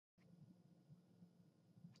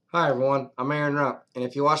Hi everyone, I'm Aaron Rupp, and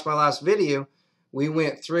if you watched my last video, we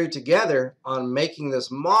went through together on making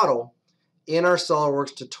this model in our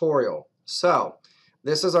Solidworks tutorial. So,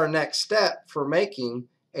 this is our next step for making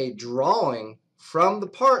a drawing from the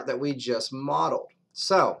part that we just modeled.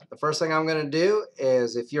 So, the first thing I'm going to do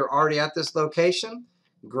is, if you're already at this location,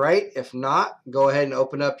 great. If not, go ahead and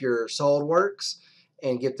open up your Solidworks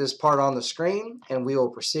and get this part on the screen, and we will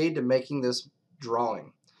proceed to making this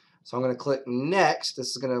drawing. So I'm going to click next.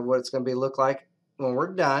 This is what it's going to look like when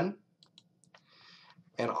we're done.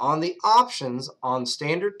 And on the options on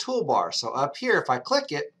standard toolbar, so up here, if I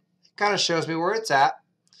click it, it kind of shows me where it's at.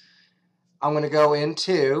 I'm going to go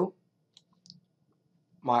into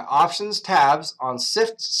my options tabs on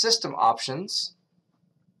system options.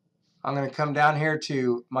 I'm going to come down here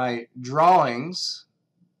to my drawings.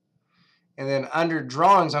 And then under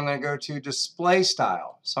drawings, I'm going to go to display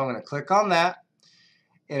style. So I'm going to click on that.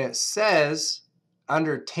 And it says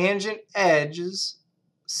under tangent edges,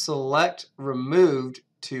 select removed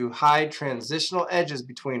to hide transitional edges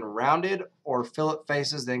between rounded or fillet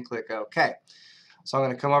faces, then click OK. So I'm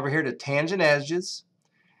going to come over here to tangent edges.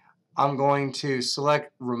 I'm going to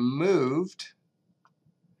select removed,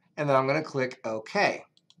 and then I'm going to click OK.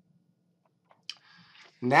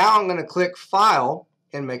 Now I'm going to click File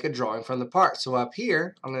and make a drawing from the part. So up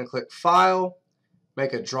here, I'm going to click File,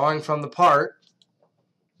 make a drawing from the part.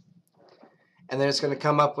 And then it's going to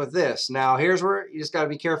come up with this. Now here's where you just got to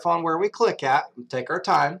be careful on where we click at and take our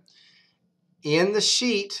time. In the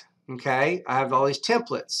sheet, okay, I have all these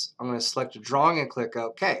templates. I'm going to select a drawing and click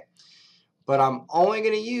OK. But I'm only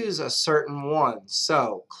going to use a certain one.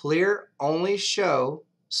 So clear only show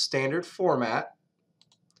standard format.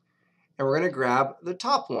 And we're going to grab the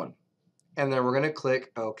top one. And then we're going to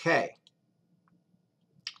click OK.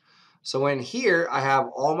 So in here, I have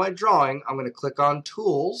all my drawing. I'm going to click on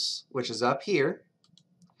Tools, which is up here.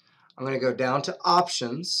 I'm going to go down to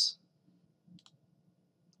Options.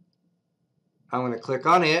 I'm going to click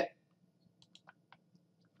on it.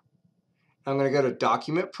 I'm going to go to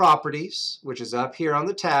Document Properties, which is up here on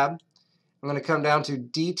the tab. I'm going to come down to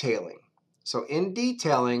Detailing. So in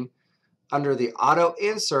Detailing, under the Auto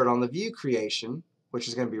Insert on the View Creation, which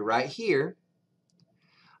is going to be right here,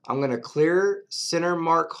 I'm going to clear center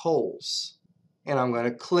mark holes, and I'm going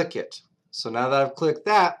to click it. So now that I've clicked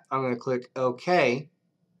that, I'm going to click OK.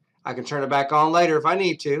 I can turn it back on later if I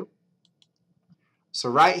need to. So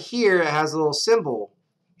right here it has a little symbol,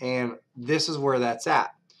 and this is where that's at.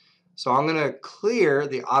 So I'm going to clear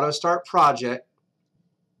the Auto Start project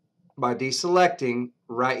by deselecting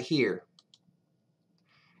right here.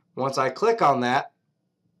 Once I click on that,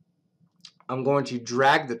 I'm going to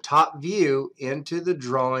drag the top view into the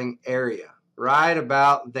drawing area, right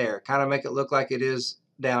about there. Kind of make it look like it is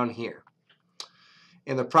down here.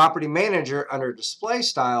 In the Property Manager, under Display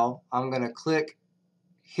Style, I'm going to click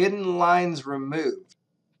Hidden Lines Removed.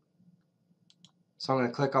 So I'm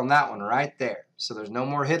going to click on that one right there. So there's no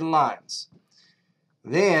more hidden lines.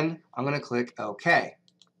 Then I'm going to click OK.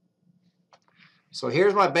 So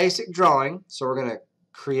here's my basic drawing. So we're going to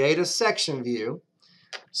create a section view.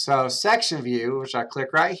 So section view, which I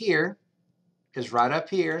click right here, is right up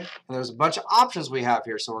here. And there's a bunch of options we have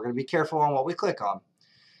here, so we're going to be careful on what we click on.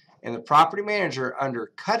 In the Property Manager,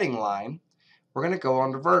 under Cutting Line, we're going to go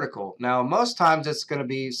on to Vertical. Now, most times it's going to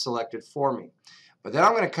be selected for me. But then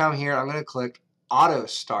I'm going to come here, I'm going to click Auto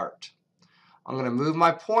Start. I'm going to move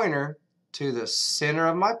my pointer to the center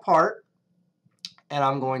of my part, and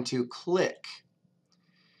I'm going to click.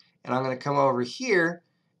 And I'm going to come over here,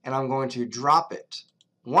 and I'm going to drop it.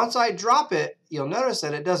 Once I drop it, you'll notice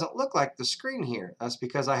that it doesn't look like the screen here. That's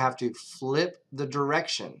because I have to flip the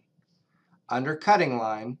direction. Under Cutting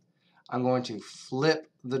Line, I'm going to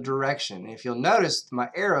flip the direction. If you'll notice, my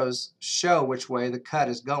arrows show which way the cut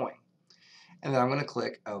is going. And then I'm going to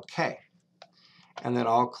click OK. And then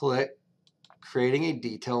I'll click Creating a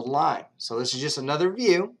Detailed Line. So this is just another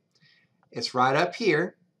view. It's right up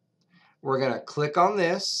here. We're going to click on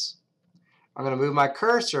this. I'm going to move my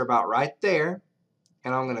cursor about right there.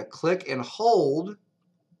 And I'm going to click and hold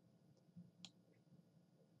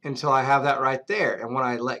until I have that right there. And when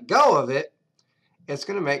I let go of it, it's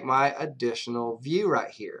going to make my additional view right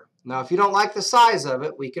here. Now, if you don't like the size of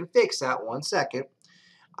it, we can fix that. 1 second.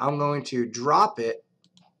 I'm going to drop it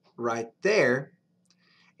right there.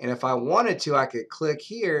 And if I wanted to, I could click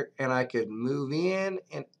here and I could move in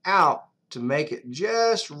and out to make it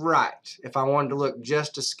just right if I wanted to look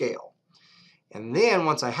just to scale. And then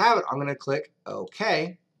once I have it, I'm going to click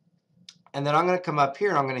OK. And then I'm going to come up here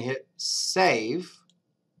and I'm going to hit Save.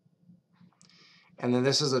 And then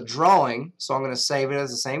this is a drawing, so I'm going to save it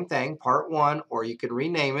as the same thing, Part 1, or you could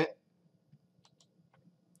rename it.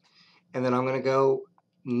 And then I'm going to go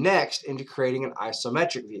next into creating an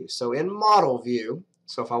isometric view. So in model view,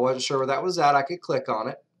 so if I wasn't sure where that was at, I could click on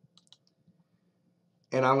it.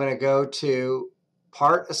 And I'm going to go to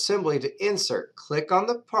part assembly to insert. Click on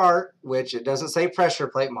the part, which it doesn't say pressure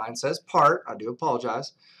plate, mine says part. I do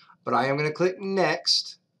apologize. But I am going to click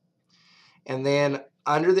next. And then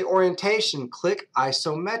under the orientation, click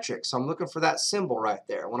isometric. So I'm looking for that symbol right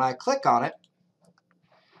there. When I click on it,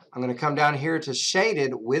 I'm going to come down here to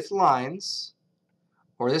shaded with lines,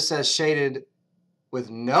 or this says shaded with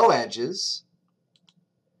no edges.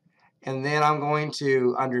 And then I'm going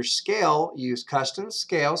to, under scale, use custom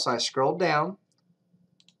scale. So I scroll down,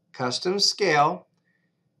 custom scale,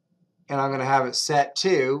 and I'm going to have it set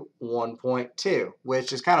to 1.2,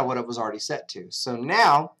 which is kind of what it was already set to. So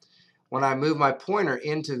now, when I move my pointer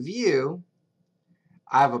into view,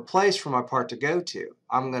 I have a place for my part to go to.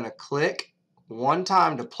 I'm going to click one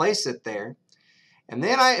time to place it there. And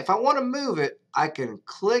then if I want to move it, I can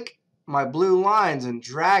click my blue lines and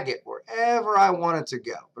drag it wherever I want it to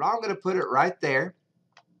go. But I'm going to put it right there.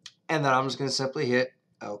 And then I'm just going to simply hit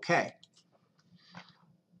OK.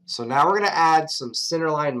 So now we're going to add some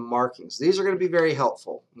centerline markings. These are going to be very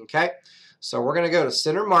helpful. Okay, so we're going to go to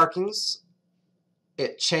center markings.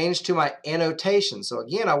 It changed to my annotation. So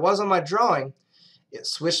again, I was on my drawing. It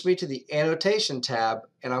switched me to the annotation tab,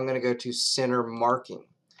 and I'm going to go to center marking.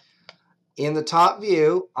 In the top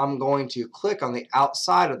view, I'm going to click on the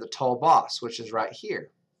outside of the tall boss, which is right here.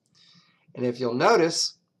 And if you'll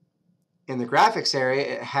notice, in the graphics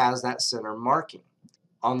area, it has that center marking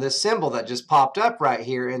on this symbol that just popped up right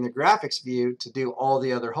here in the graphics view to do all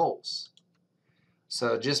the other holes.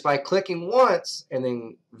 So just by clicking once and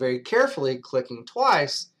then very carefully clicking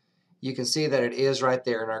twice, you can see that it is right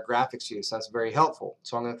there in our graphics view. So that's very helpful.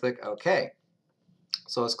 So I'm going to click OK.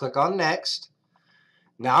 So let's click on next.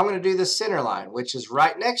 Now I'm going to do the center line, which is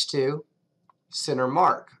right next to center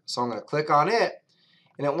mark. So I'm going to click on it,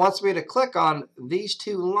 and it wants me to click on these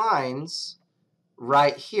two lines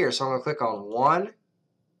right here. So I'm going to click on 1,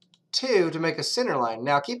 2 to make a center line.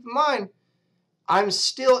 Now keep in mind, I'm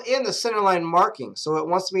still in the center line marking, so it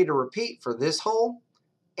wants me to repeat for this hole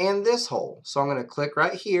and this hole. So I'm going to click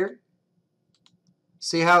right here.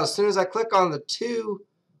 See how as soon as I click on the two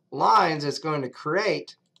lines, it's going to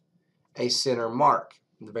create a center mark.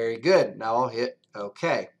 Very good. Now I'll hit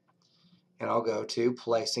OK. And I'll go to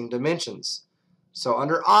placing dimensions. So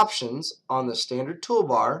under options on the standard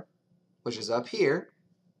toolbar, which is up here,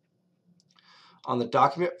 on the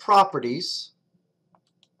document properties,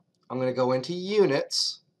 I'm going to go into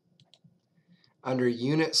units. Under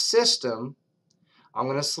unit system, I'm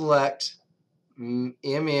going to select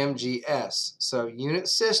MMGS. So unit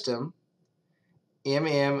system,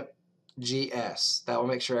 MMGS. That will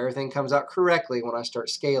make sure everything comes out correctly when I start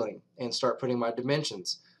scaling and start putting my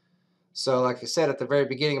dimensions. So like I said at the very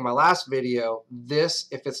beginning of my last video, this,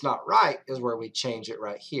 if it's not right, is where we change it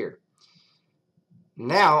right here.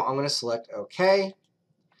 Now I'm going to select OK.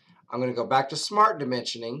 I'm going to go back to Smart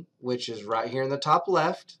Dimensioning, which is right here in the top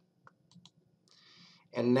left.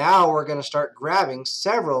 And now we're going to start grabbing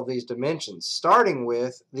several of these dimensions, starting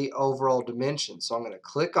with the overall dimension. So I'm going to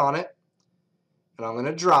click on it, and I'm going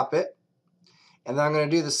to drop it. And then I'm going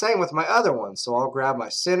to do the same with my other one. So I'll grab my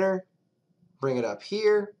center, bring it up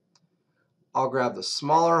here. I'll grab the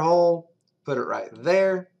smaller hole, put it right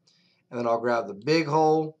there. And then I'll grab the big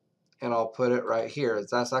hole, and I'll put it right here.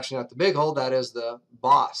 That's actually not the big hole, that is the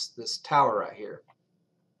boss, this tower right here.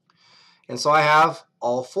 And so I have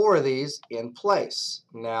all four of these in place.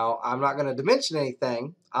 Now, I'm not going to dimension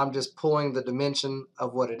anything. I'm just pulling the dimension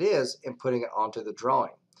of what it is and putting it onto the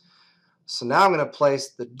drawing. So now I'm going to place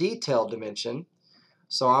the detail dimension.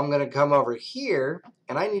 So I'm going to come over here,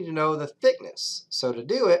 and I need to know the thickness. So to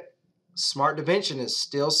do it, Smart Dimension is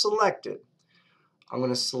still selected. I'm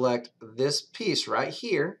going to select this piece right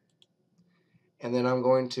here. And then I'm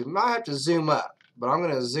going to, might have to zoom up, but I'm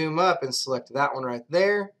going to zoom up and select that one right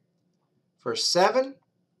there. For 7,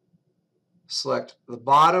 select the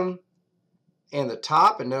bottom and the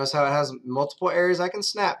top, and notice how it has multiple areas I can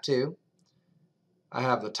snap to. I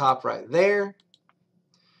have the top right there,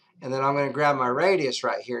 and then I'm going to grab my radius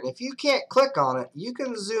right here. And if you can't click on it, you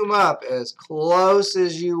can zoom up as close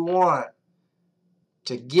as you want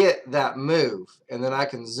to get that move, and then I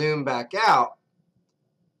can zoom back out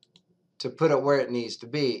to put it where it needs to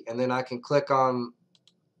be, and then I can click on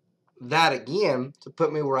that again to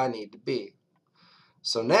put me where I need to be.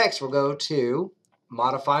 So next we'll go to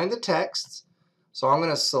modifying the text. So I'm going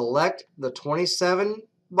to select the 27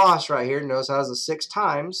 boss right here. Notice how it has the 6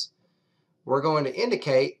 times. We're going to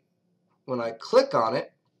indicate when I click on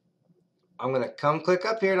it, I'm going to come click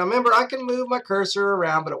up here. Now remember, I can move my cursor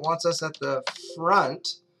around, but it wants us at the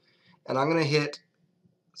front. And I'm going to hit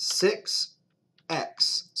 6X.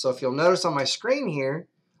 So if you'll notice on my screen here,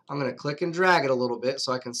 I'm going to click and drag it a little bit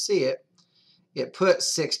so I can see it. It put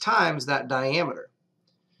 6 times that diameter.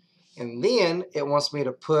 And then it wants me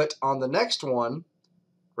to put on the next one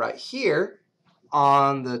right here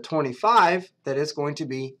on the 25 that it's going to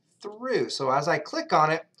be through. So as I click on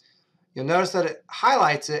it, you'll notice that it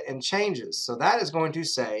highlights it and changes. So that is going to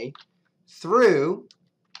say through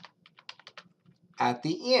at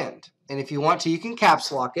the end. And if you want to, you can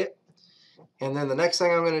caps lock it. And then the next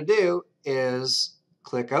thing I'm going to do is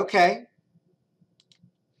click OK.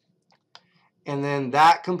 And then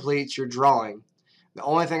that completes your drawing. The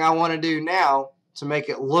only thing I want to do now to make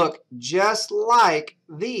it look just like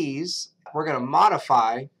these, we're going to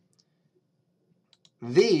modify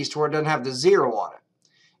these to where it doesn't have the 0 on it.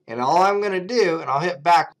 And all I'm going to do, and I'll hit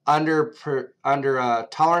back under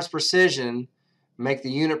tolerance precision, make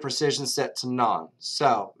the unit precision set to none.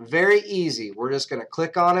 So very easy. We're just going to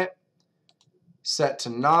click on it, set to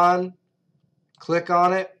none, click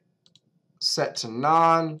on it, set to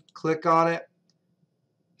none, click on it,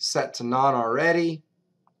 set to none already.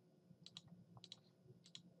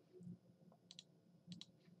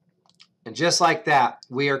 And just like that,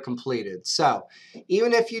 we are completed. So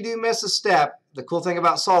even if you do miss a step, the cool thing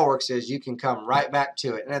about Solidworks is you can come right back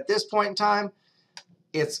to it. And at this point in time,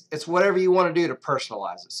 it's whatever you want to do to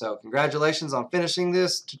personalize it. So congratulations on finishing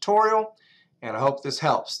this tutorial, and I hope this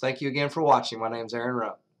helps. Thank you again for watching. My name is Aaron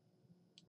Rowe.